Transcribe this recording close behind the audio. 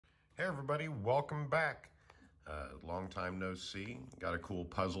Hey everybody, welcome back. Long time no see. Got a cool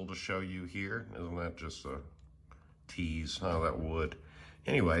puzzle to show you here. Isn't that just a tease? Oh, that would.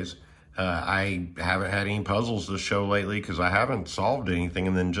 Anyways, I haven't had any puzzles to show lately because I haven't solved anything.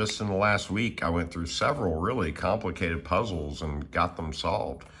 And then just in the last week, I went through several really complicated puzzles and got them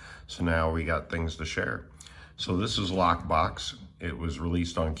solved. So now we got things to share. So this is Lockbox. It was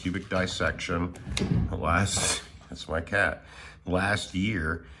released on Cubic Dissection that's my cat, last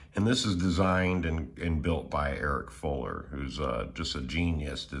year. And this is designed and built by Eric Fuller, who's just a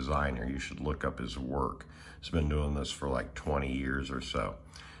genius designer. You should look up his work. He's been doing this for like 20 years or so.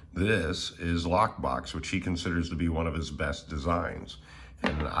 This is Lockbox, which he considers to be one of his best designs.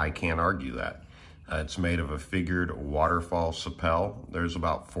 And I can't argue that. It's made of a figured waterfall sapel. There's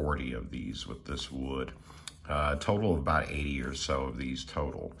about 40 of these with this wood. A total of about 80 or so of these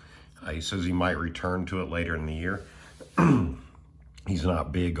total. He says he might return to it later in the year. He's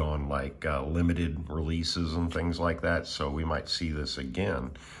not big on like limited releases and things like that, so we might see this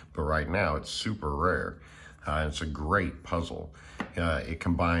again. But right now, it's super rare. It's a great puzzle. It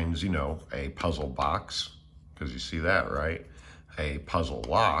combines, a puzzle box, because you see that, right? A puzzle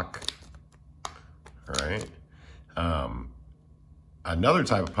lock, right? Another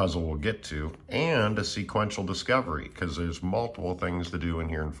type of puzzle we'll get to, and a sequential discovery, because there's multiple things to do in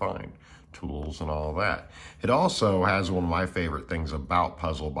here and find. Tools and all that. It also has one of my favorite things about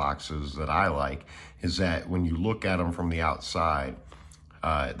puzzle boxes that I like, is that when you look at them from the outside,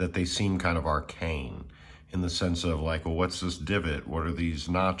 that they seem kind of arcane, in the sense of like, well, what's this divot? What are these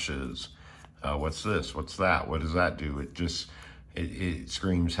notches? What's this? What's that? What does that do? It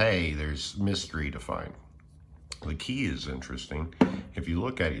screams, hey, there's mystery to find. The key is interesting. If you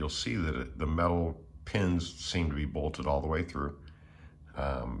look at it, you'll see that the metal pins seem to be bolted all the way through.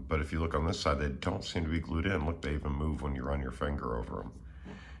 But if you look on this side, they don't seem to be glued in. Look, they even move when you run your finger over them.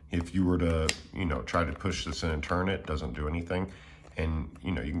 If you were to, try to push this in and turn it, doesn't do anything. And,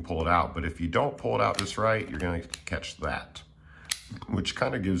 you can pull it out. But if you don't pull it out just right, you're going to catch that, which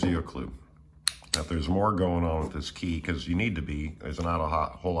kind of gives you a clue. Now, if there's more going on with this key, because you need to be, there's not a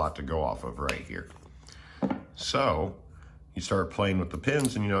whole lot to go off of right here. So you start playing with the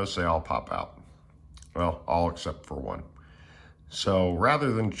pins and you notice they all pop out. Well, all except for one. So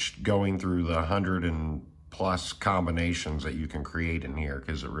rather than going through the 100 and plus combinations that you can create in here,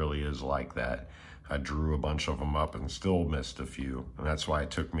 because it really is like that, I drew a bunch of them up and still missed a few. And that's why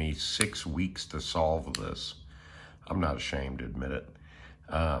it took me 6 weeks to solve this. I'm not ashamed to admit it.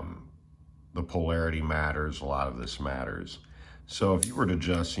 The polarity matters, a lot of this matters. So if you were to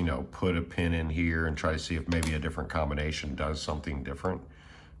just, put a pin in here and try to see if maybe a different combination does something different,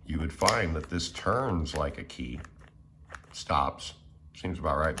 you would find that this turns like a key. Stops, seems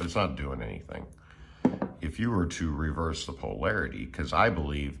about right, but it's not doing anything. If you were to reverse the polarity, because I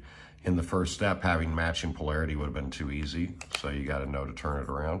believe in the first step, having matching polarity would have been too easy, so you got to know to turn it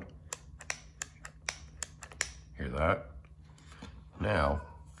around. Hear that? Now,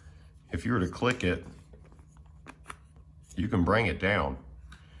 if you were to click it, you can bring it down,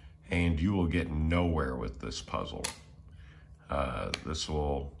 and you will get nowhere with this puzzle. This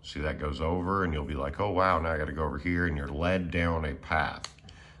will, see that goes over and you'll be like, oh wow, now I got to go over here, and you're led down a path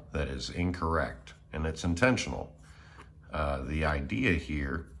that is incorrect, and it's intentional. The idea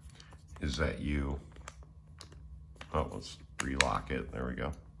here is that let's relock it, there we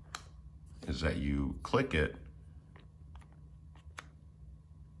go, is that you click it,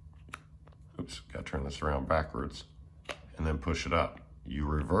 oops, got to turn this around backwards, and then push it up. You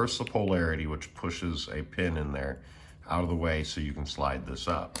reverse the polarity, which pushes a pin in there out of the way so you can slide this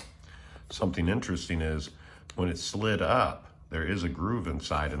up. Something interesting is when it's slid up, there is a groove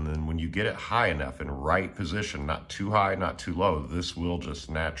inside, and then when you get it high enough in right position, not too high, not too low, this will just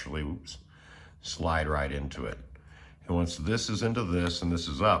naturally, slide right into it. And once this is into this and this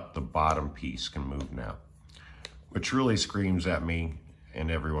is up, the bottom piece can move now, which really screams at me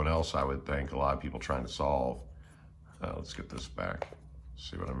and everyone else, I would think, a lot of people trying to solve. Let's get this back.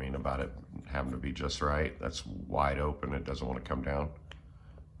 See what I mean about it having to be just right. That's wide open. It doesn't want to come down.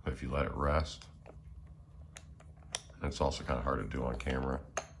 But if you let it rest, and it's also kind of hard to do on camera.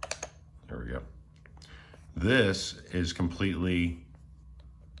 There we go. This is completely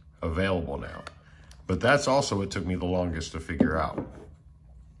available now. But that's also what took me the longest to figure out.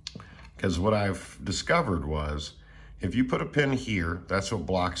 Because what I've discovered was, if you put a pin here, that's what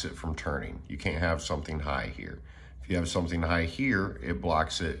blocks it from turning. You can't have something high here. If you have something high here, it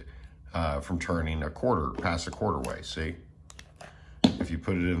blocks it from turning past a quarter way, see? If you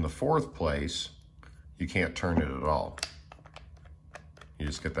put it in the fourth place, you can't turn it at all. You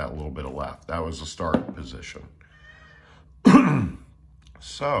just get that little bit of left. That was the start position.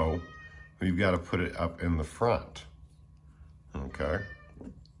 So we've got to put it up in the front, okay?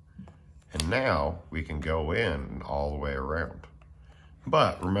 And now we can go in all the way around.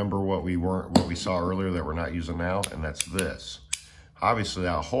 But remember what we saw earlier that we're not using now, and that's this. Obviously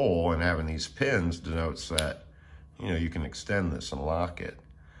that hole and having these pins denotes that, you know, you can extend this and lock it.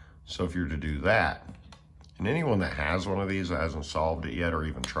 So if you're to do that, and anyone that has one of these that hasn't solved it yet or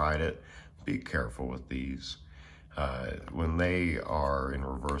even tried it, be careful with these. When they are in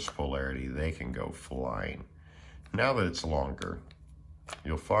reverse polarity, they can go flying. Now that it's longer,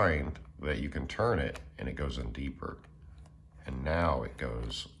 you'll find that you can turn it and it goes in deeper. And now it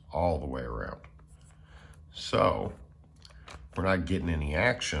goes all the way around. So we're not getting any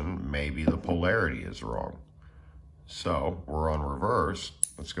action. Maybe the polarity is wrong. So we're on reverse.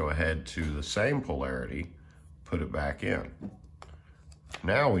 Let's go ahead to the same polarity, put it back in.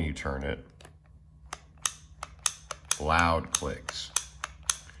 Now when you turn it, loud clicks.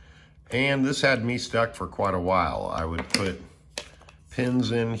 And this had me stuck for quite a while. I would put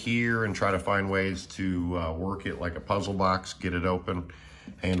pins in here and try to find ways to work it like a puzzle box, get it open.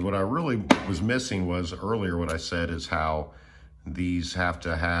 And what I really was missing was earlier what I said is how these have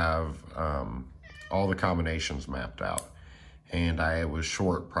to have all the combinations mapped out. And I was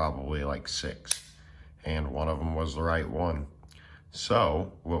short probably like 6. And one of them was the right one.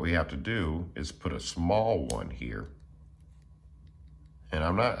 So what we have to do is put a small one here. And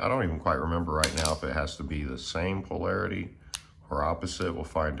I don't even quite remember right now if it has to be the same polarity or opposite. We'll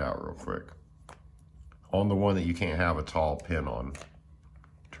find out real quick. On the one that you can't have a tall pin on,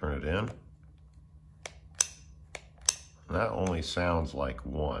 turn it in. And that only sounds like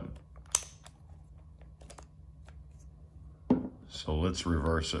 1. So let's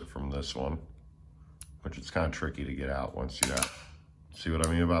reverse it from this one, which is kind of tricky to get out once you got. See what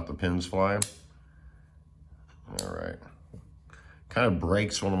I mean about the pins flying? All right. Kind of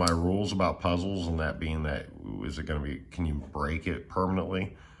breaks one of my rules about puzzles, and that being that, is it going to be, can you break it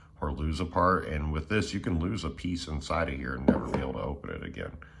permanently or lose a part? And with this, you can lose a piece inside of here and never be able to open it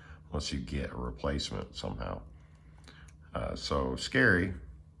again unless you get a replacement somehow. So scary.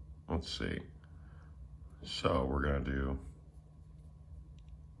 Let's see. So we're going to do,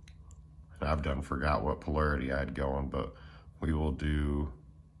 and I've forgot what polarity I had going, but we will do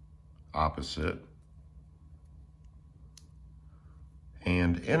opposite.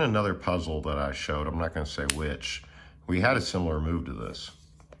 And in another puzzle that I showed, I'm not going to say which, we had a similar move to this,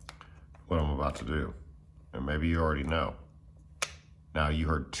 what I'm about to do. And maybe you already know. Now you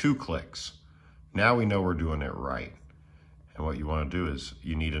heard 2 clicks. Now we know we're doing it right. And what you want to do is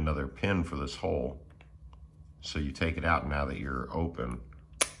you need another pin for this hole. So you take it out now that you're open,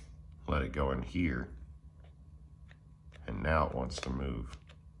 let it go in here. And now it wants to move.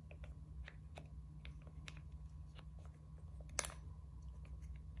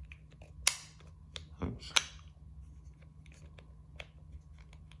 Oops.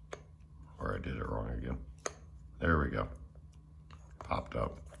 Or I did it wrong again. There we go. Popped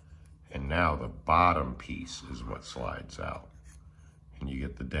up. And now the bottom piece is what slides out. And you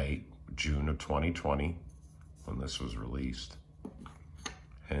get the date, June of 2020, when this was released.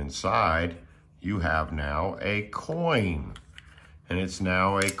 And inside, you have now a coin. And it's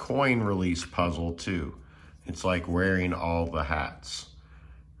now a coin release puzzle too. It's like wearing all the hats.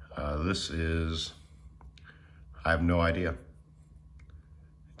 This is, I have no idea.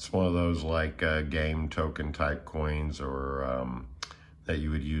 It's one of those like game token type coins or that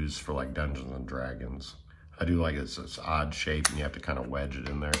you would use for like Dungeons and Dragons. I do like it's this odd shape and you have to kind of wedge it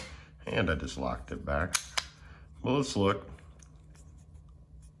in there. And I just locked it back. Well, let's look.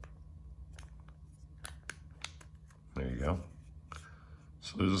 There you go.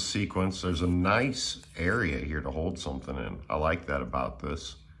 So there's a sequence. There's a nice area here to hold something in. I like that about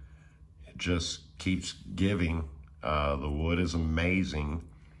this. It just keeps giving. The wood is amazing.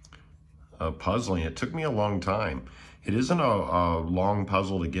 Puzzling. It took me a long time. It isn't a long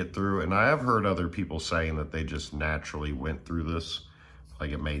puzzle to get through, and I have heard other people saying that they just naturally went through this,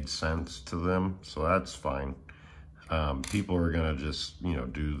 like it made sense to them, so that's fine. People are gonna just, you know,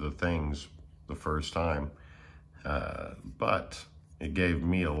 do the things the first time, but it gave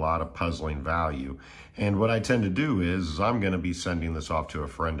me a lot of puzzling value. And what I tend to do is I'm gonna be sending this off to a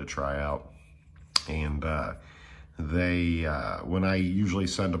friend to try out, and when I usually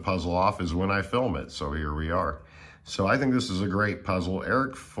send a puzzle off is when I film it, so here we are. So I think this is a great puzzle.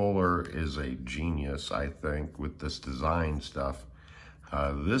 Eric Fuller is a genius, I think, with this design stuff.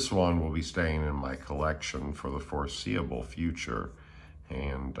 This one will be staying in my collection for the foreseeable future,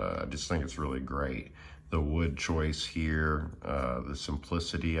 and I just think it's really great. The wood choice here, the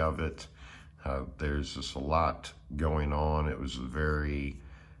simplicity of it, There's just a lot going on. It was very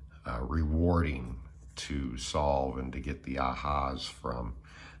rewarding to solve and to get the ahas from.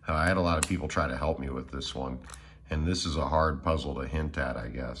 I had a lot of people try to help me with this one, and this is a hard puzzle to hint at, I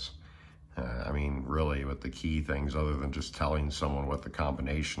guess. I mean, really, with the key things, other than just telling someone what the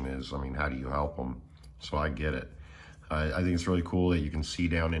combination is, I mean, how do you help them? So I get it. I think it's really cool that you can see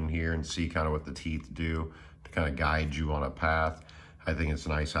down in here and see kind of what the teeth do to kind of guide you on a path. I think it's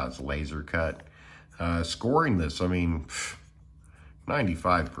nice how it's laser cut. Scoring this, I mean,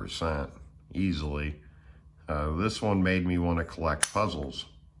 95% easily. This one made me want to collect puzzles,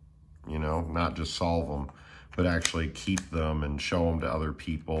 you know, not just solve them, but actually keep them and show them to other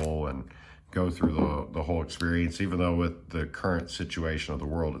people and go through the whole experience. Even though with the current situation of the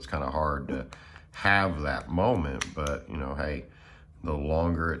world, it's kind of hard to have that moment, but you know, hey, the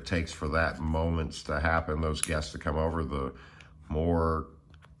longer it takes for that moments to happen, those guests to come over, the more,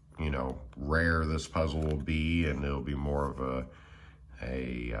 you know, rare this puzzle will be, and it'll be more of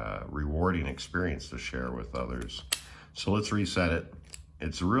a rewarding experience to share with others. So let's reset it.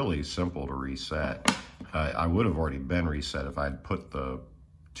 It's really simple to reset. I would have already been reset if I'd put the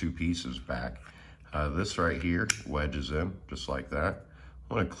two pieces back. This right here wedges in just like that.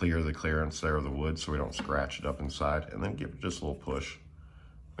 I want to clear the clearance there of the wood so we don't scratch it up inside, and then give it just a little push.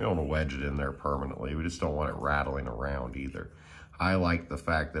 We don't want to wedge it in there permanently. We just don't want it rattling around either. I like the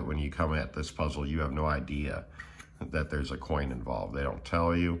fact that when you come at this puzzle, you have no idea that there's a coin involved. They don't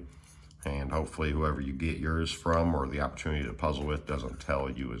tell you, and hopefully whoever you get yours from or the opportunity to puzzle with doesn't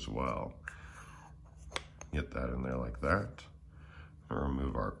tell you as well. Get that in there like that.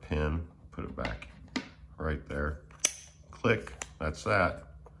 Remove our pin, put it back right there. Click, that's that.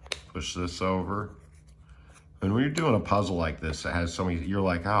 Push this over. And when you're doing a puzzle like this, it has so many, you're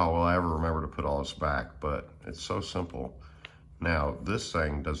like, oh, will I ever remember to put all this back? But it's so simple. Now, this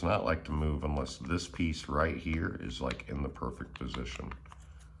thing does not like to move unless this piece right here is like in the perfect position.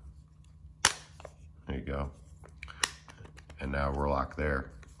 There you go. And now we're locked there.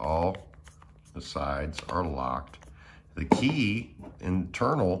 All the sides are locked. The key,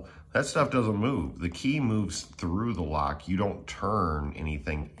 internal, that stuff doesn't move. The key moves through the lock. You don't turn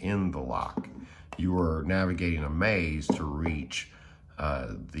anything in the lock. You are navigating a maze to reach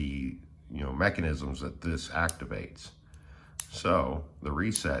the mechanisms that this activates. So the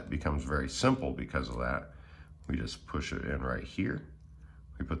reset becomes very simple because of that. We just push it in right here.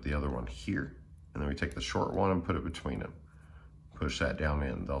 We put the other one here, and then we take the short one and put it between them. Push that down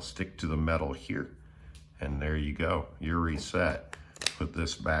in. They'll stick to the metal here, and there you go. You're reset. Put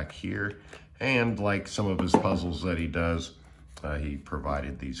this back here, and like some of his puzzles that he does, he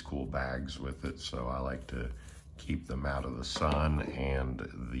provided these cool bags with it, so I like to keep them out of the sun and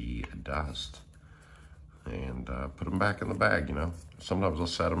the dust. And put them back in the bag, you know. Sometimes I'll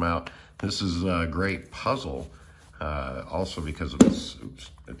set them out. This is a great puzzle, also because of its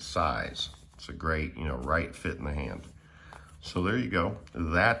size. It's a great, right fit in the hand. So there you go.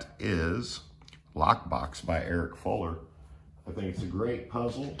 That is Lockbox by Eric Fuller. I think it's a great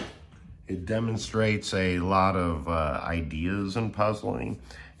puzzle. It demonstrates a lot of ideas in puzzling,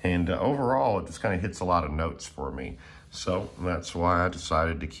 and overall, it just kind of hits a lot of notes for me. So that's why I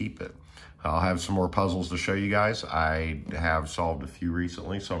decided to keep it. I'll have some more puzzles to show you guys. I have solved a few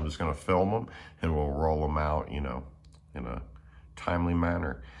recently, so I'm just gonna film them and we'll roll them out, in a timely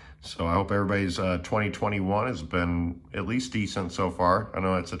manner. So I hope everybody's 2021 has been at least decent so far. I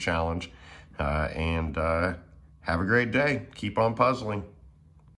know it's a challenge. And have a great day. Keep on puzzling.